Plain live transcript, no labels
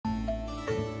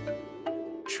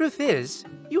truth is,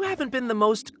 you haven't been the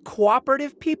most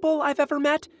cooperative people I've ever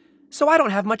met, so I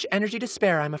don't have much energy to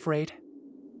spare, I'm afraid.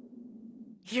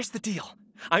 Here's the deal.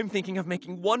 I'm thinking of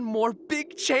making one more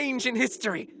big change in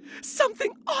history.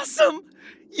 Something awesome!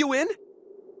 You in?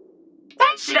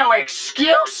 That's no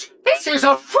excuse! This is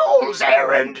a fool's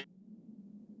errand!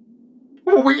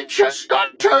 We just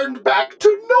got turned back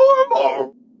to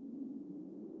normal!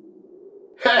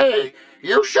 Hey,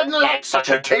 you shouldn't let such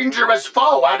a dangerous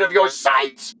foe out of your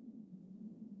sights!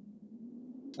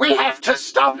 We have to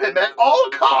stop him at all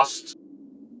costs!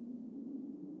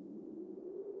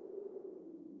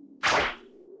 Aww,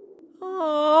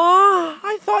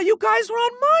 I thought you guys were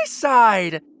on my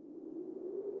side!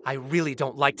 I really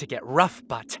don't like to get rough,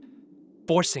 but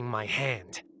forcing my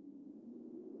hand.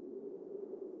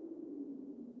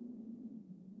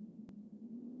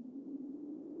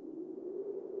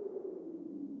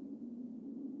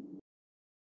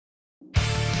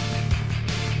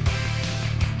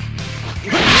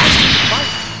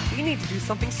 We need to do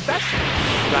something special,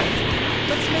 right?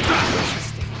 Let's make it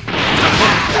interesting.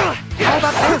 How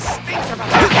about this? Things are about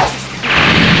to be interesting.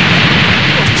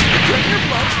 We'll drink your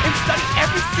blood and study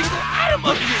every single atom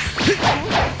of you.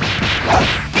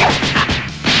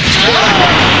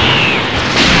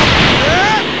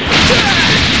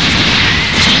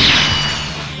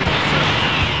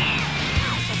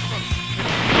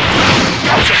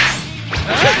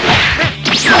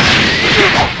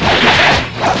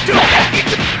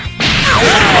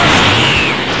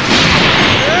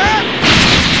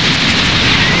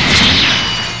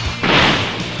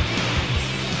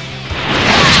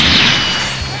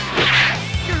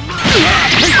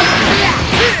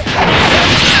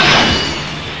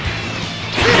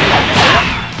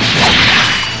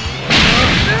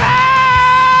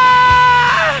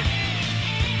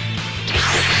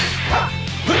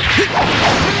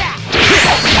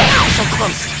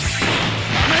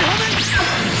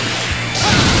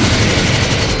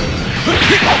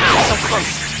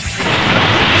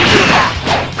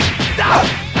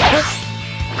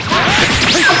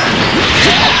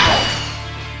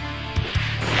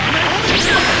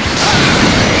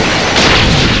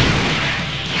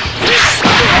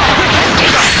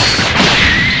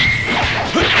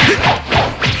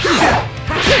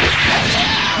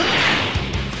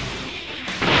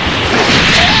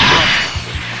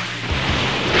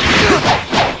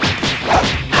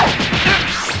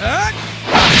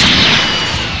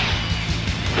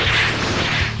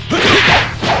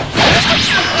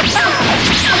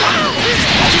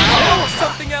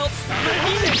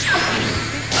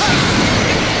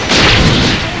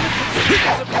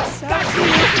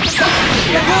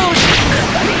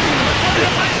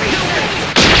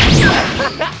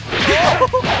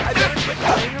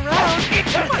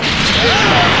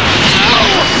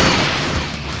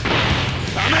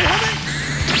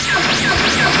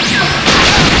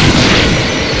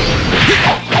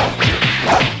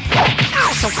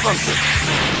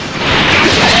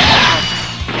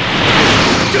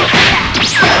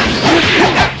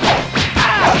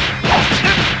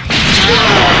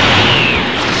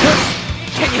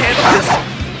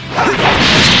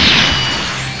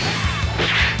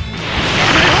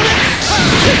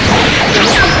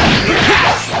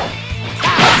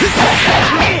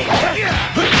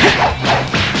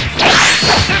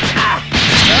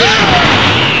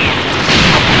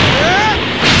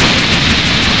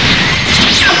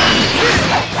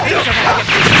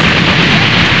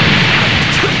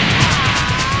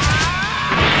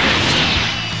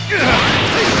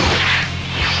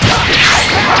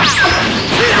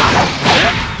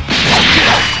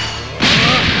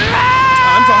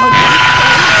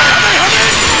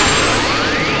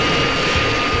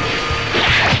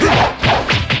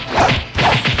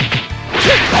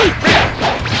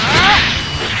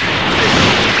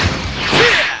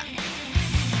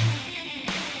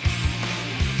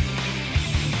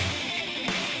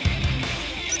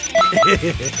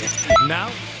 Now?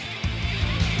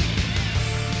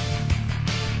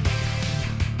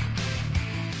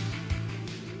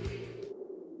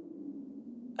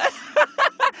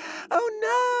 Oh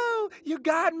no! You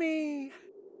got me!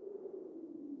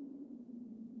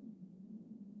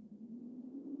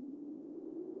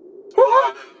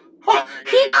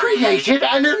 He created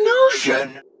an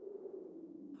illusion!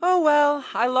 Oh well,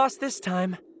 I lost this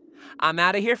time. I'm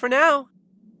out of here for now.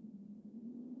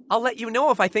 I'll let you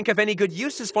know if I think of any good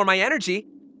uses for my energy.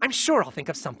 I'm sure I'll think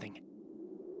of something.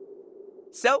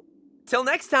 So, till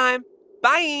next time,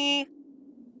 bye!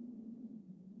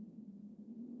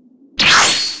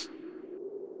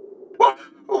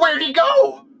 Where'd he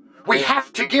go? We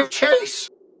have to give chase!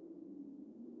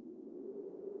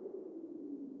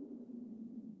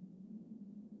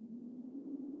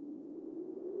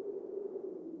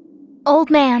 old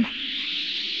man.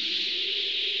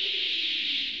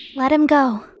 Let him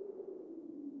go.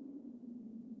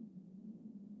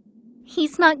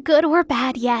 He's not good or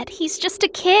bad yet. He's just a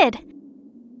kid.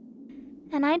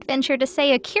 And I'd venture to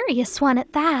say a curious one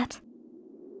at that.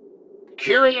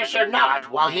 Curious or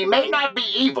not, while he may not be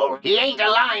evil, he ain't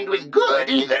aligned with good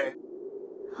either.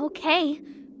 Okay,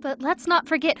 but let's not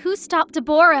forget who stopped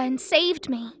Deborah and saved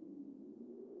me.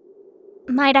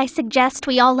 Might I suggest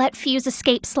we all let Fuse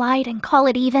escape slide and call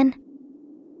it even?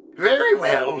 Very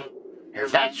well.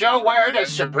 If that's your word as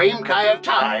Supreme Kai of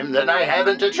Time, then I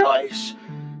haven't a choice.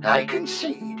 I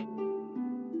concede.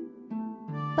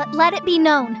 But let it be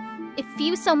known, if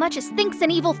Fuse so much as thinks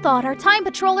an evil thought, our Time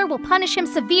Patroller will punish him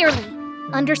severely.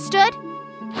 Understood?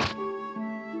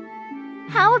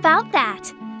 How about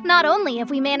that? Not only have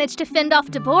we managed to fend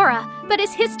off Deborah, but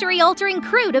his history-altering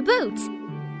crew to boot.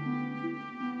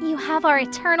 You have our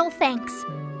eternal thanks.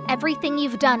 Everything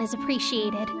you've done is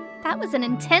appreciated. That was an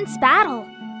intense battle.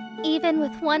 Even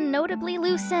with one notably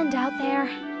loose end out there,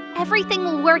 everything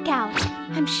will work out.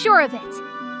 I'm sure of it.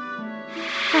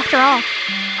 After all,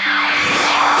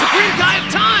 Supreme Kai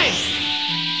of Time!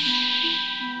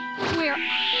 we're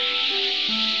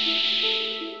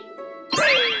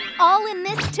all in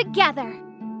this together.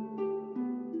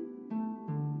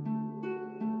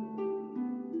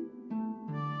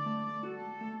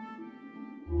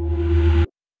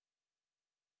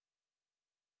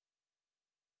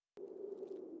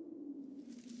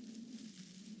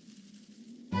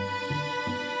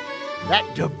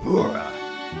 That Deborah.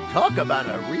 Talk about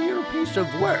a real piece of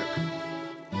work.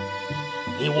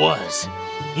 He was.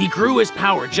 He grew his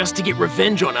power just to get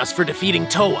revenge on us for defeating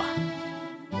Toa.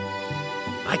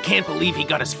 I can't believe he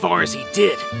got as far as he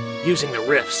did, using the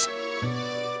rifts.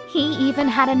 He even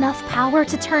had enough power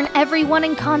to turn everyone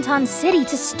in Conton City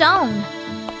to stone.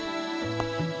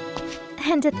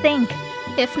 And to think,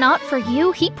 if not for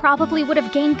you, he probably would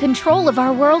have gained control of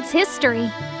our world's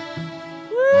history.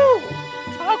 Woo!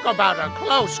 Talk about a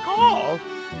close call.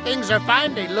 Things are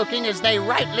finally looking as they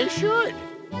rightly should.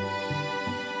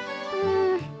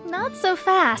 Not so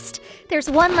fast. There's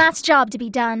one last job to be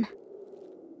done.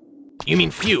 You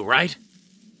mean Few, right?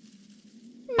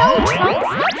 No, Trunks,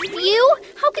 not Few!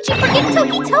 How could you forget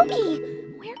Toki Toki?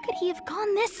 Where could he have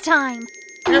gone this time?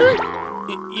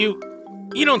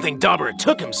 You don't think Dabura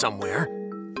took him somewhere?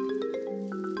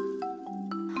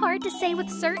 Hard to say with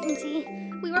certainty.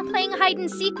 We were playing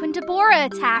hide-and-seek when Deborah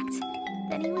attacked.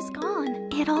 Then he was gone.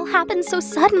 It all happened so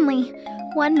suddenly.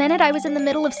 One minute I was in the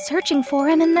middle of searching for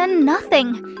him, and then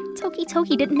nothing. Toki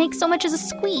Toki didn't make so much as a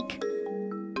squeak.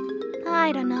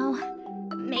 I don't know.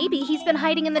 Maybe he's been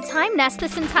hiding in the time nest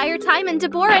this entire time and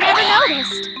Deborah never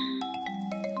noticed.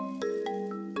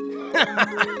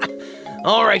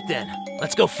 All right then,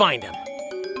 let's go find him.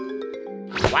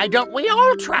 Why don't we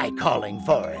all try calling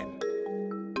for him?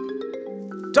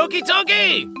 Toki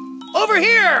Toki! Over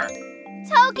here!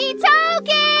 Toki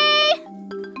Toki!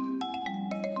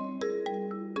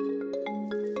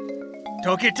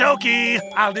 Toki Toki,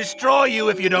 I'll destroy you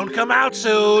if you don't come out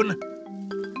soon.